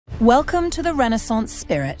Welcome to the Renaissance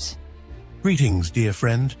Spirit. Greetings, dear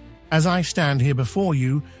friend. As I stand here before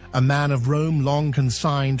you, a man of Rome long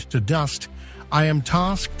consigned to dust, I am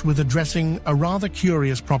tasked with addressing a rather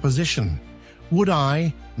curious proposition. Would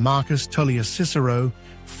I, Marcus Tullius Cicero,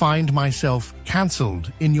 find myself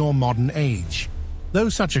cancelled in your modern age? Though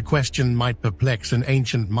such a question might perplex an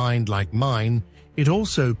ancient mind like mine, it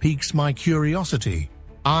also piques my curiosity.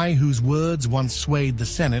 I, whose words once swayed the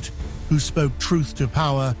Senate, who spoke truth to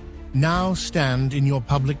power, now stand in your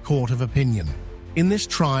public court of opinion. In this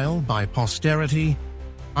trial by posterity,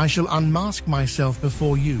 I shall unmask myself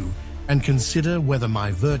before you and consider whether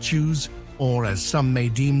my virtues, or as some may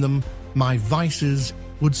deem them, my vices,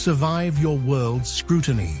 would survive your world's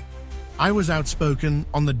scrutiny. I was outspoken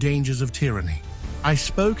on the dangers of tyranny. I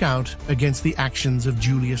spoke out against the actions of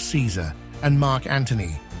Julius Caesar and Mark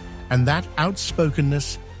Antony, and that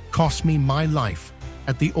outspokenness cost me my life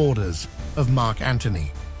at the orders of Mark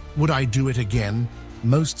Antony. Would I do it again?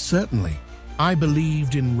 Most certainly. I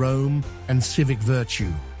believed in Rome and civic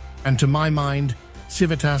virtue, and to my mind,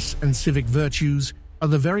 civitas and civic virtues are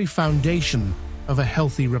the very foundation of a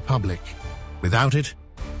healthy republic. Without it,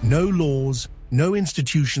 no laws, no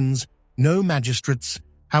institutions, no magistrates,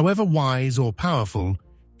 however wise or powerful,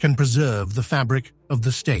 can preserve the fabric of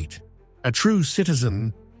the state. A true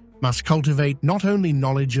citizen must cultivate not only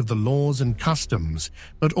knowledge of the laws and customs,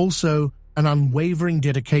 but also an unwavering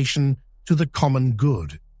dedication to the common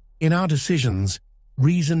good. In our decisions,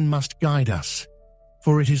 reason must guide us,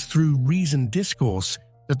 for it is through reasoned discourse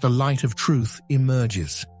that the light of truth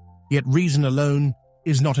emerges. Yet reason alone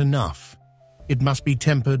is not enough. It must be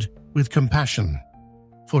tempered with compassion.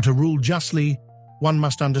 For to rule justly, one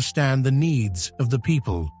must understand the needs of the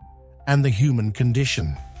people and the human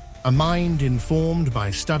condition. A mind informed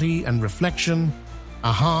by study and reflection,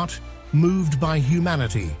 a heart moved by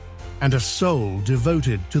humanity, and a soul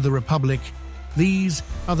devoted to the Republic, these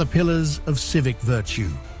are the pillars of civic virtue.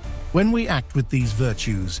 When we act with these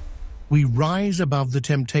virtues, we rise above the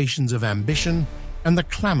temptations of ambition and the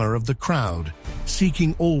clamor of the crowd,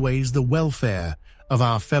 seeking always the welfare of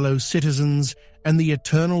our fellow citizens and the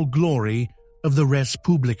eternal glory of the res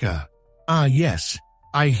publica. Ah yes,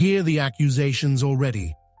 I hear the accusations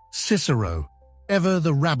already. Cicero, ever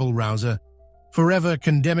the rabble-rouser, forever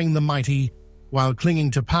condemning the mighty while clinging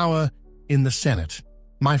to power in the Senate.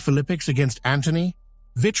 My philippics against Antony?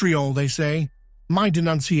 Vitriol, they say. My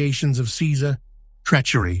denunciations of Caesar?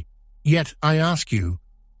 Treachery. Yet, I ask you,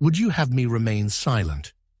 would you have me remain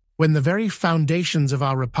silent? When the very foundations of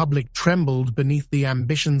our republic trembled beneath the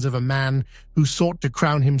ambitions of a man who sought to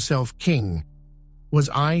crown himself king, was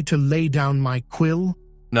I to lay down my quill?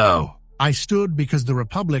 No. I stood because the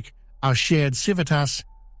republic, our shared civitas,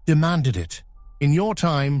 demanded it. In your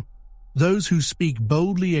time, those who speak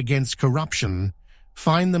boldly against corruption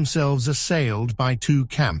find themselves assailed by two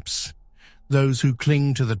camps, those who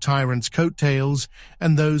cling to the tyrant's coattails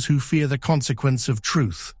and those who fear the consequence of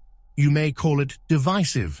truth. You may call it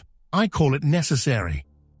divisive, I call it necessary.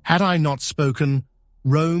 Had I not spoken,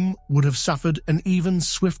 Rome would have suffered an even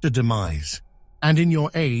swifter demise. And in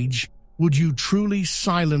your age, would you truly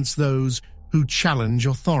silence those who challenge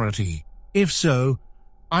authority? If so,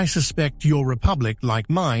 I suspect your republic, like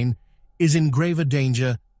mine, is in graver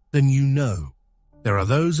danger than you know. There are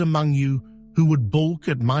those among you who would balk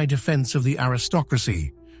at my defense of the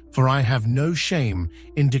aristocracy, for I have no shame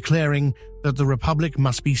in declaring that the republic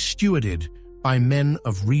must be stewarded by men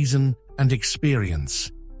of reason and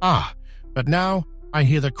experience. Ah, but now I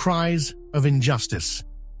hear the cries of injustice.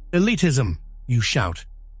 Elitism, you shout.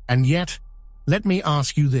 And yet, let me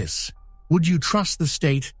ask you this. Would you trust the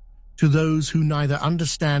state to those who neither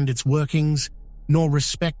understand its workings nor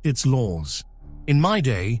respect its laws? In my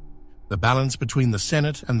day, the balance between the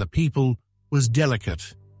Senate and the people was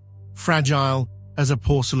delicate, fragile as a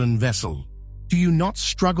porcelain vessel. Do you not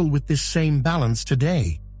struggle with this same balance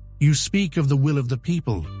today? You speak of the will of the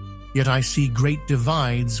people, yet I see great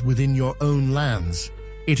divides within your own lands.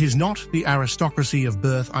 It is not the aristocracy of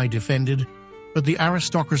birth I defended, but the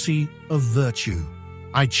aristocracy of virtue.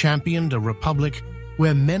 I championed a republic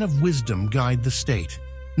where men of wisdom guide the state,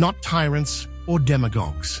 not tyrants or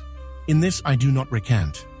demagogues. In this I do not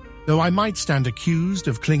recant. Though I might stand accused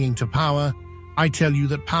of clinging to power, I tell you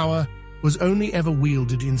that power was only ever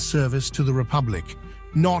wielded in service to the republic,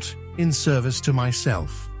 not in service to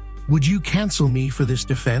myself. Would you cancel me for this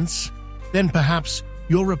defense? Then perhaps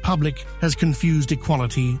your republic has confused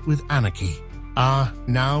equality with anarchy. Ah,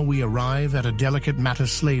 now we arrive at a delicate matter: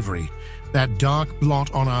 slavery, that dark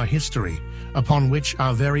blot on our history, upon which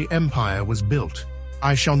our very empire was built.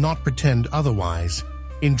 I shall not pretend otherwise.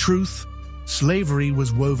 In truth, slavery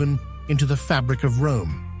was woven into the fabric of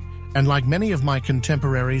Rome, and like many of my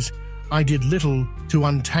contemporaries, I did little to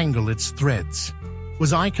untangle its threads.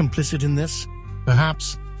 Was I complicit in this?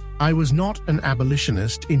 Perhaps. I was not an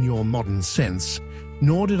abolitionist in your modern sense,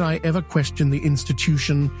 nor did I ever question the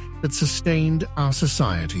institution that sustained our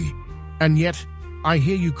society. And yet, I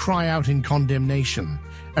hear you cry out in condemnation,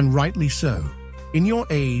 and rightly so. In your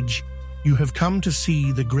age, you have come to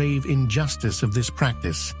see the grave injustice of this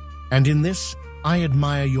practice, and in this, I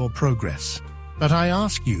admire your progress. But I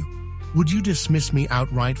ask you, would you dismiss me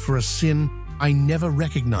outright for a sin I never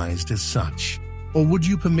recognized as such? Or would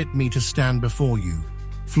you permit me to stand before you,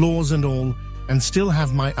 flaws and all, and still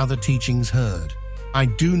have my other teachings heard? I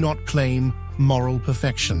do not claim moral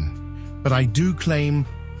perfection, but I do claim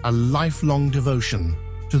a lifelong devotion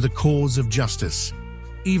to the cause of justice,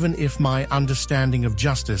 even if my understanding of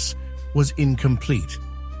justice was incomplete.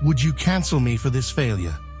 Would you cancel me for this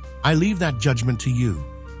failure? I leave that judgment to you,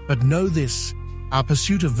 but know this, our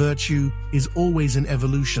pursuit of virtue is always an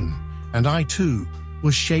evolution, and I too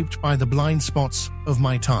was shaped by the blind spots of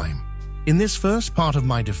my time. In this first part of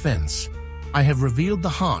my defense, I have revealed the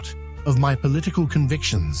heart of my political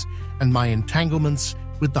convictions and my entanglements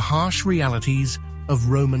with the harsh realities of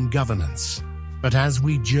Roman governance. But as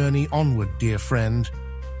we journey onward, dear friend,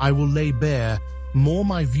 I will lay bare more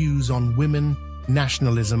my views on women,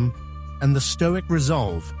 nationalism, and the stoic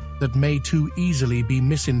resolve that may too easily be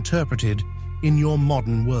misinterpreted in your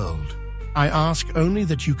modern world. I ask only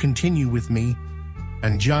that you continue with me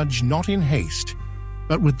and judge not in haste,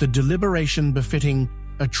 but with the deliberation befitting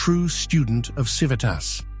a true student of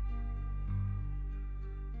civitas.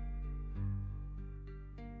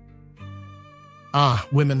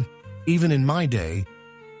 Women, even in my day,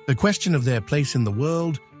 the question of their place in the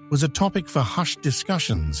world was a topic for hushed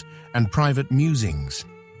discussions and private musings.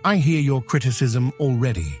 I hear your criticism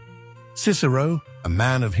already. Cicero, a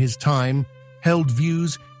man of his time, held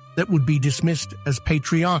views that would be dismissed as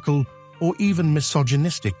patriarchal or even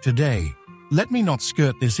misogynistic today. Let me not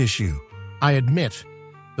skirt this issue. I admit,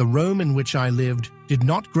 the Rome in which I lived did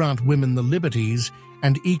not grant women the liberties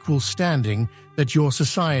and equal standing that your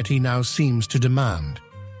society now seems to demand.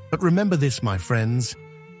 But remember this, my friends,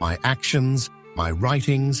 my actions, my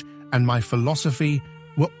writings, and my philosophy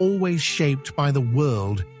were always shaped by the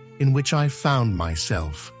world in which I found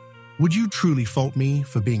myself. Would you truly fault me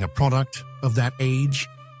for being a product of that age?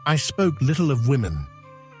 I spoke little of women,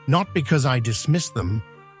 not because I dismissed them,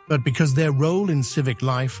 but because their role in civic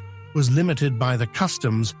life was limited by the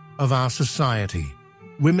customs of our society.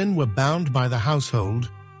 Women were bound by the household,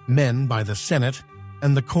 men by the Senate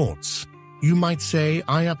and the courts. You might say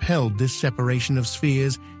I upheld this separation of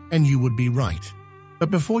spheres, and you would be right.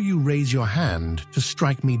 But before you raise your hand to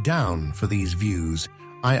strike me down for these views,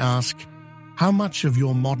 I ask, how much of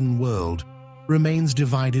your modern world remains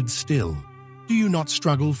divided still? Do you not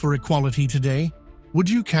struggle for equality today? Would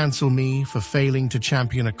you cancel me for failing to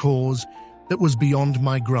champion a cause that was beyond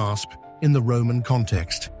my grasp in the Roman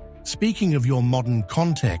context? Speaking of your modern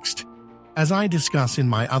context, as I discuss in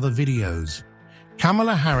my other videos,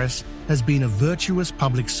 Kamala Harris has been a virtuous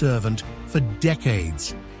public servant for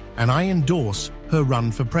decades, and I endorse her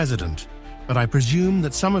run for president. But I presume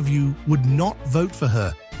that some of you would not vote for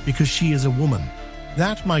her because she is a woman.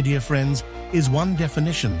 That, my dear friends, is one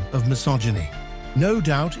definition of misogyny. No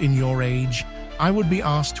doubt in your age, I would be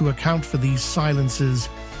asked to account for these silences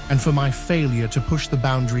and for my failure to push the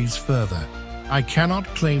boundaries further. I cannot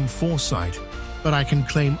claim foresight, but I can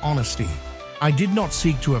claim honesty. I did not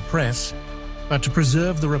seek to oppress, but to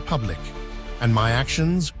preserve the Republic, and my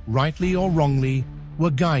actions, rightly or wrongly,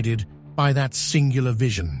 were guided by that singular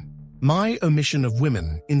vision. My omission of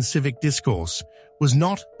women in civic discourse was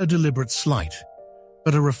not a deliberate slight,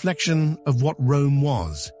 but a reflection of what Rome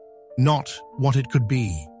was, not what it could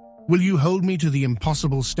be. Will you hold me to the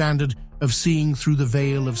impossible standard of seeing through the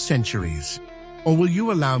veil of centuries? Or will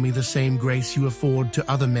you allow me the same grace you afford to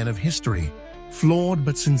other men of history, flawed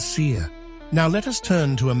but sincere? Now let us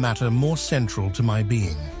turn to a matter more central to my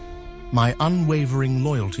being, my unwavering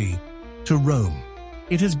loyalty to Rome.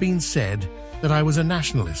 It has been said that I was a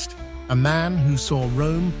nationalist, a man who saw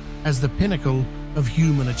Rome as the pinnacle of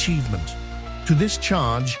human achievement. To this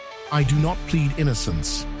charge, I do not plead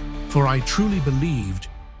innocence, for I truly believed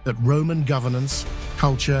that Roman governance,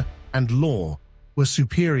 culture, and law were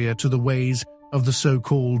superior to the ways of the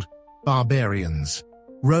so-called barbarians.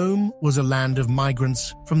 Rome was a land of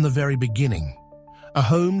migrants from the very beginning, a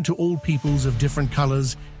home to all peoples of different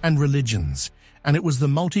colors and religions, and it was the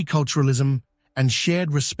multiculturalism and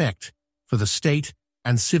shared respect for the state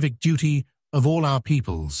and civic duty of all our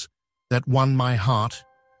peoples that won my heart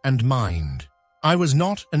and mind. I was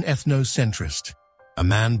not an ethnocentrist, a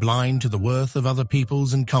man blind to the worth of other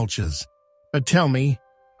peoples and cultures. But tell me,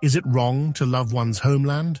 is it wrong to love one's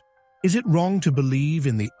homeland? Is it wrong to believe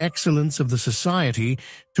in the excellence of the society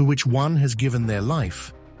to which one has given their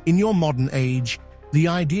life? In your modern age, the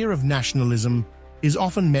idea of nationalism is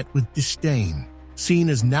often met with disdain, seen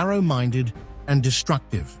as narrow-minded and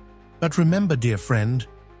destructive. But remember, dear friend,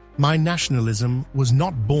 my nationalism was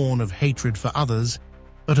not born of hatred for others,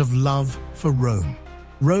 but of love for Rome.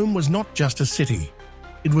 Rome was not just a city.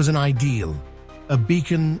 It was an ideal, a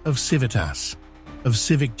beacon of civitas, of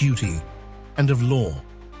civic duty, and of law.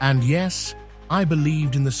 And yes, I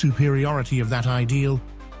believed in the superiority of that ideal,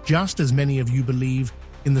 just as many of you believe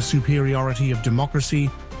in the superiority of democracy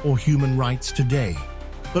or human rights today.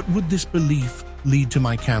 But would this belief lead to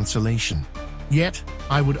my cancellation? Yet,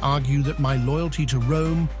 I would argue that my loyalty to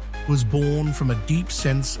Rome was born from a deep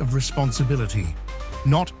sense of responsibility,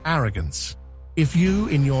 not arrogance. If you,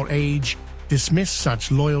 in your age, dismiss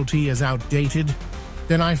such loyalty as outdated,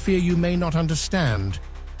 then I fear you may not understand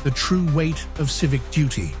the true weight of civic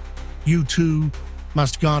duty. You too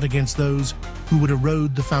must guard against those who would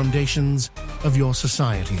erode the foundations of your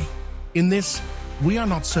society. In this, we are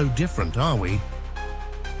not so different, are we?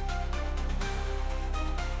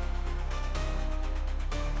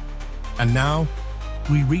 And now,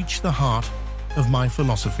 we reach the heart of my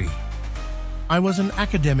philosophy. I was an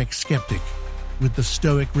academic skeptic with the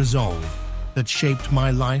Stoic resolve that shaped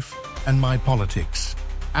my life and my politics.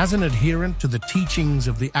 As an adherent to the teachings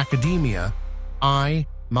of the academia, I,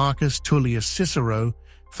 Marcus Tullius Cicero,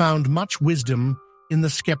 found much wisdom in the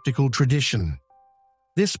skeptical tradition.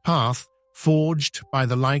 This path, forged by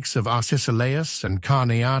the likes of Arcesilaus and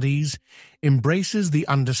Carneades, embraces the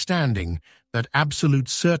understanding that absolute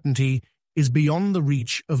certainty is beyond the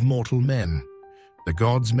reach of mortal men. The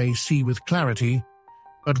gods may see with clarity,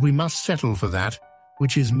 but we must settle for that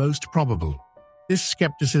which is most probable. This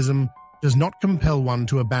skepticism does not compel one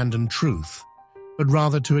to abandon truth, but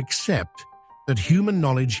rather to accept that human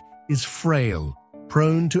knowledge is frail,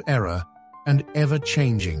 prone to error, and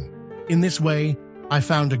ever-changing. In this way, I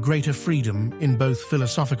found a greater freedom in both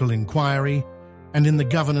philosophical inquiry and in the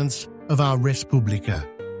governance of our res publica.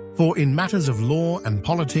 For in matters of law and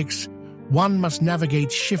politics, one must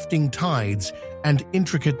navigate shifting tides and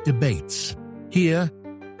intricate debates. Here,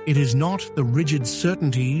 it is not the rigid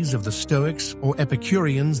certainties of the Stoics or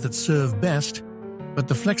Epicureans that serve best, but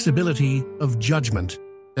the flexibility of judgment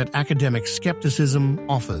that academic skepticism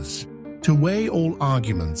offers. To weigh all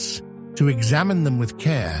arguments, to examine them with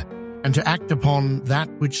care, and to act upon that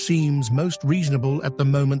which seems most reasonable at the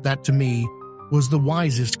moment, that to me was the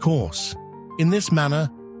wisest course. In this manner,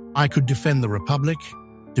 I could defend the Republic,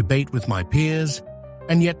 debate with my peers,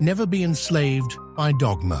 and yet never be enslaved by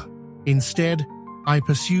dogma. Instead, I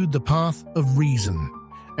pursued the path of reason,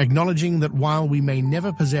 acknowledging that while we may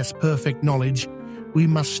never possess perfect knowledge, we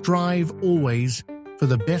must strive always for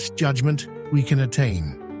the best judgment we can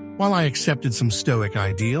attain. While I accepted some Stoic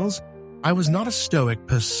ideals, I was not a Stoic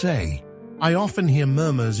per se. I often hear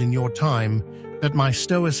murmurs in your time that my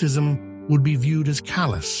Stoicism would be viewed as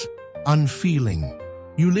callous, unfeeling.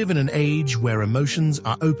 You live in an age where emotions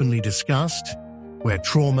are openly discussed, where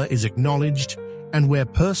trauma is acknowledged, and where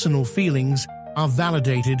personal feelings are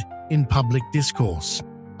validated in public discourse.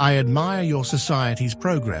 I admire your society's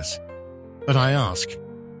progress, but I ask,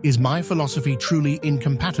 is my philosophy truly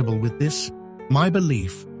incompatible with this? My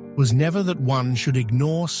belief was never that one should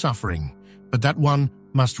ignore suffering, but that one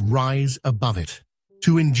must rise above it.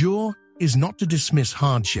 To endure is not to dismiss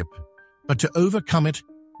hardship, but to overcome it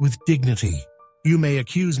with dignity. You may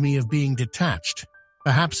accuse me of being detached,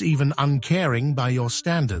 perhaps even uncaring by your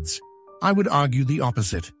standards. I would argue the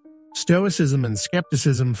opposite. Stoicism and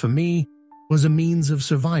skepticism for me was a means of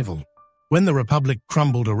survival. When the Republic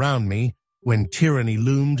crumbled around me, when tyranny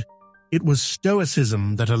loomed, it was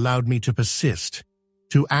Stoicism that allowed me to persist,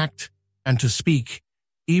 to act, and to speak,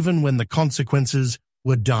 even when the consequences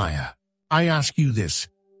were dire. I ask you this: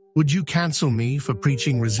 would you cancel me for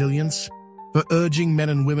preaching resilience, for urging men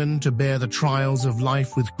and women to bear the trials of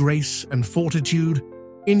life with grace and fortitude?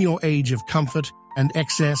 In your age of comfort and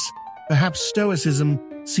excess, perhaps Stoicism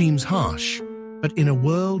seems harsh, but in a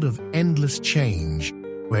world of endless change,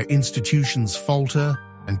 where institutions falter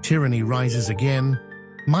and tyranny rises again,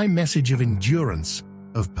 my message of endurance,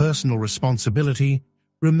 of personal responsibility,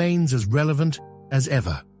 remains as relevant as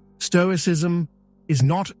ever. Stoicism is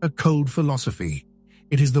not a cold philosophy.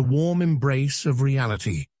 It is the warm embrace of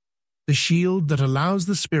reality, the shield that allows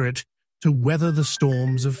the spirit to weather the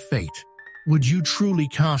storms of fate. Would you truly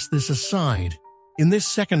cast this aside? In this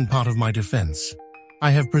second part of my defense,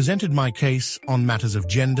 I have presented my case on matters of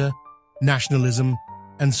gender, nationalism,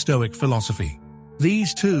 and Stoic philosophy.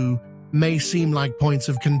 These two may seem like points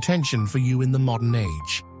of contention for you in the modern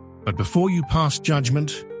age. But before you pass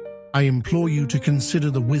judgment, I implore you to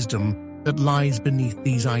consider the wisdom that lies beneath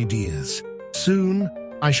these ideas. Soon,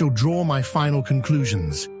 I shall draw my final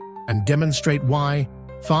conclusions and demonstrate why,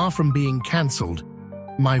 far from being cancelled,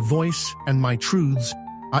 my voice and my truths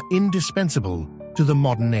are indispensable to the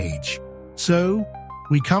modern age. So,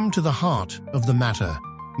 we come to the heart of the matter,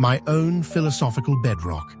 my own philosophical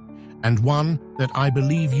bedrock, and one that I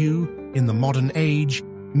believe you, in the modern age,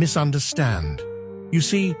 misunderstand. You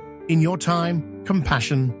see, in your time,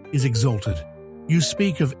 compassion is exalted. You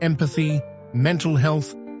speak of empathy, mental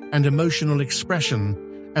health, and emotional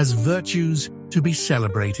expression as virtues to be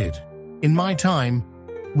celebrated. In my time,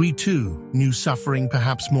 we too knew suffering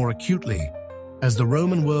perhaps more acutely, as the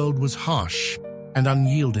Roman world was harsh and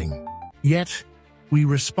unyielding. Yet, we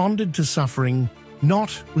responded to suffering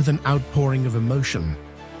not with an outpouring of emotion,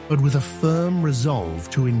 but with a firm resolve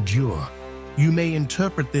to endure. You may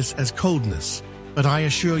interpret this as coldness, but I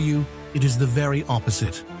assure you it is the very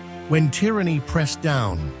opposite. When tyranny pressed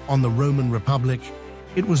down on the Roman Republic,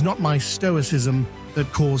 it was not my stoicism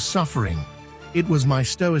that caused suffering. It was my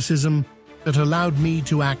stoicism that allowed me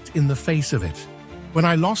to act in the face of it. When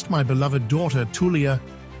I lost my beloved daughter, Tullia,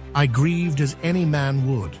 I grieved as any man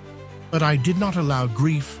would. But I did not allow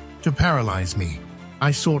grief to paralyze me.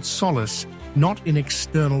 I sought solace not in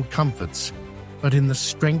external comforts, but in the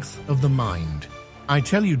strength of the mind. I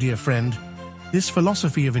tell you, dear friend, this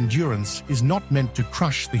philosophy of endurance is not meant to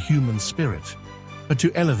crush the human spirit, but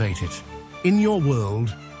to elevate it. In your world,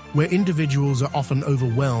 where individuals are often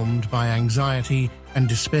overwhelmed by anxiety and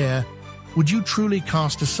despair, would you truly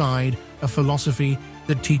cast aside a philosophy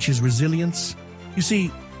that teaches resilience? You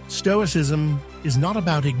see, Stoicism is not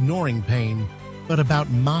about ignoring pain, but about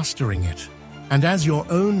mastering it. And as your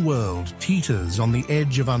own world teeters on the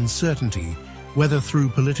edge of uncertainty, whether through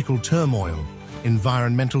political turmoil,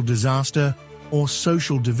 environmental disaster, or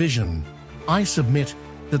social division, I submit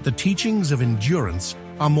that the teachings of endurance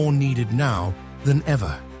are more needed now than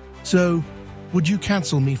ever. So, would you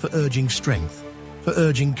cancel me for urging strength, for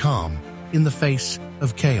urging calm in the face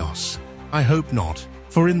of chaos? I hope not,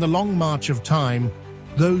 for in the long march of time,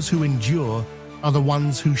 those who endure are the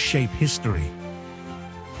ones who shape history.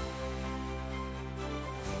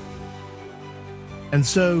 And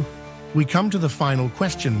so, we come to the final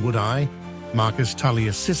question: would I, Marcus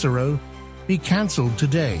Tullius Cicero, be cancelled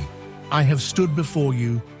today? I have stood before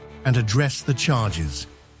you and addressed the charges.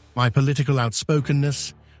 My political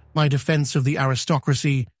outspokenness, my defense of the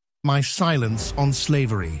aristocracy, my silence on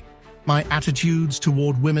slavery, my attitudes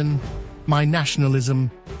toward women, my nationalism,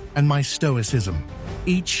 and my stoicism,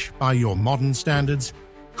 each, by your modern standards,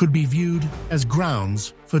 could be viewed as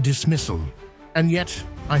grounds for dismissal. And yet,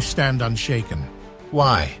 I stand unshaken.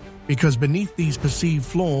 Why? Because beneath these perceived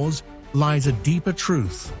flaws lies a deeper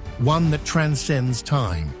truth, one that transcends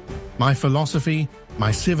time. My philosophy, my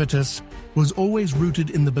civitas, was always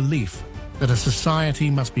rooted in the belief that a society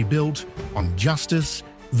must be built on justice,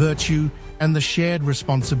 virtue, and the shared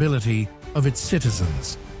responsibility of its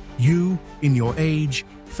citizens. You, in your age,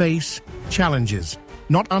 face challenges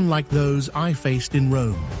not unlike those I faced in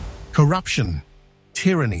Rome: corruption,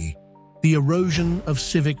 tyranny, the erosion of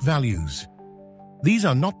civic values. These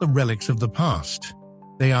are not the relics of the past.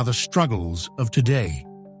 They are the struggles of today.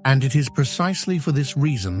 And it is precisely for this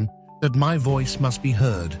reason that my voice must be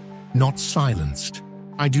heard, not silenced.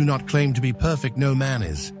 I do not claim to be perfect, no man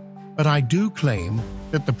is. But I do claim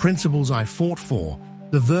that the principles I fought for,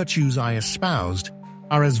 the virtues I espoused,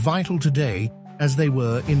 are as vital today as they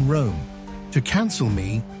were in Rome. To cancel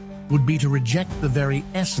me would be to reject the very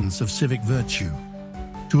essence of civic virtue,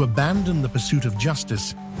 to abandon the pursuit of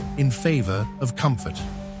justice in favor of comfort.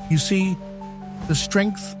 You see, the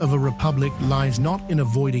strength of a republic lies not in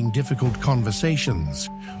avoiding difficult conversations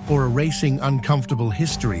or erasing uncomfortable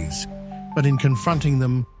histories, but in confronting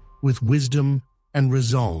them with wisdom and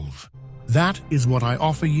resolve. That is what I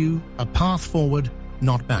offer you, a path forward,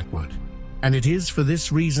 not backward. And it is for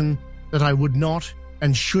this reason that I would not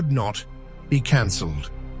and should not be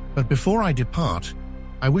cancelled. But before I depart,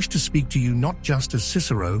 I wish to speak to you not just as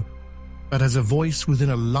Cicero, but as a voice within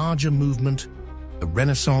a larger movement, the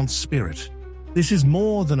Renaissance spirit. This is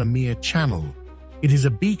more than a mere channel. It is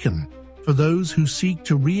a beacon for those who seek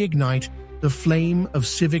to reignite the flame of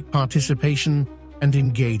civic participation and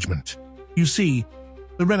engagement. You see,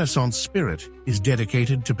 the Renaissance spirit is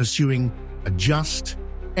dedicated to pursuing a just,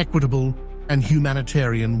 equitable, and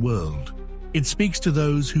humanitarian world. It speaks to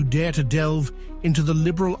those who dare to delve into the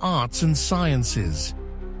liberal arts and sciences,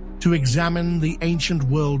 to examine the ancient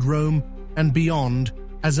world Rome and beyond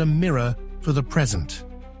as a mirror for the present.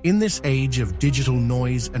 In this age of digital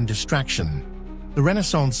noise and distraction, the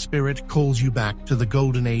Renaissance spirit calls you back to the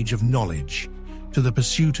golden age of knowledge, to the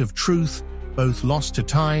pursuit of truth, both lost to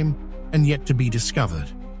time and yet to be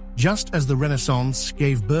discovered. Just as the Renaissance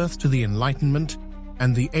gave birth to the Enlightenment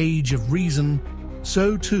and the Age of Reason,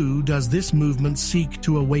 so too does this movement seek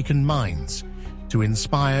to awaken minds, to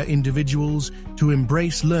inspire individuals to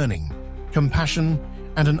embrace learning, compassion,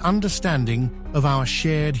 and an understanding of our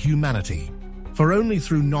shared humanity. For only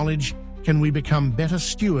through knowledge can we become better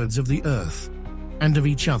stewards of the earth and of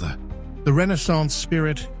each other. The Renaissance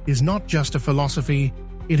spirit is not just a philosophy,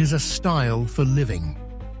 it is a style for living,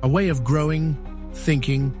 a way of growing,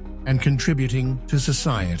 thinking, and contributing to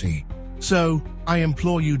society. So, I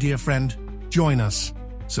implore you, dear friend, join us,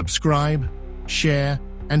 subscribe, share,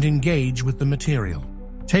 and engage with the material.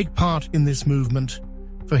 Take part in this movement,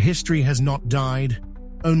 for history has not died,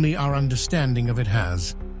 only our understanding of it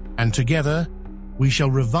has, and together we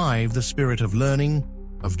shall revive the spirit of learning,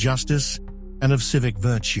 of justice, and of civic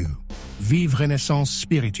virtue. Vive Renaissance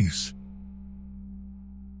Spiritus!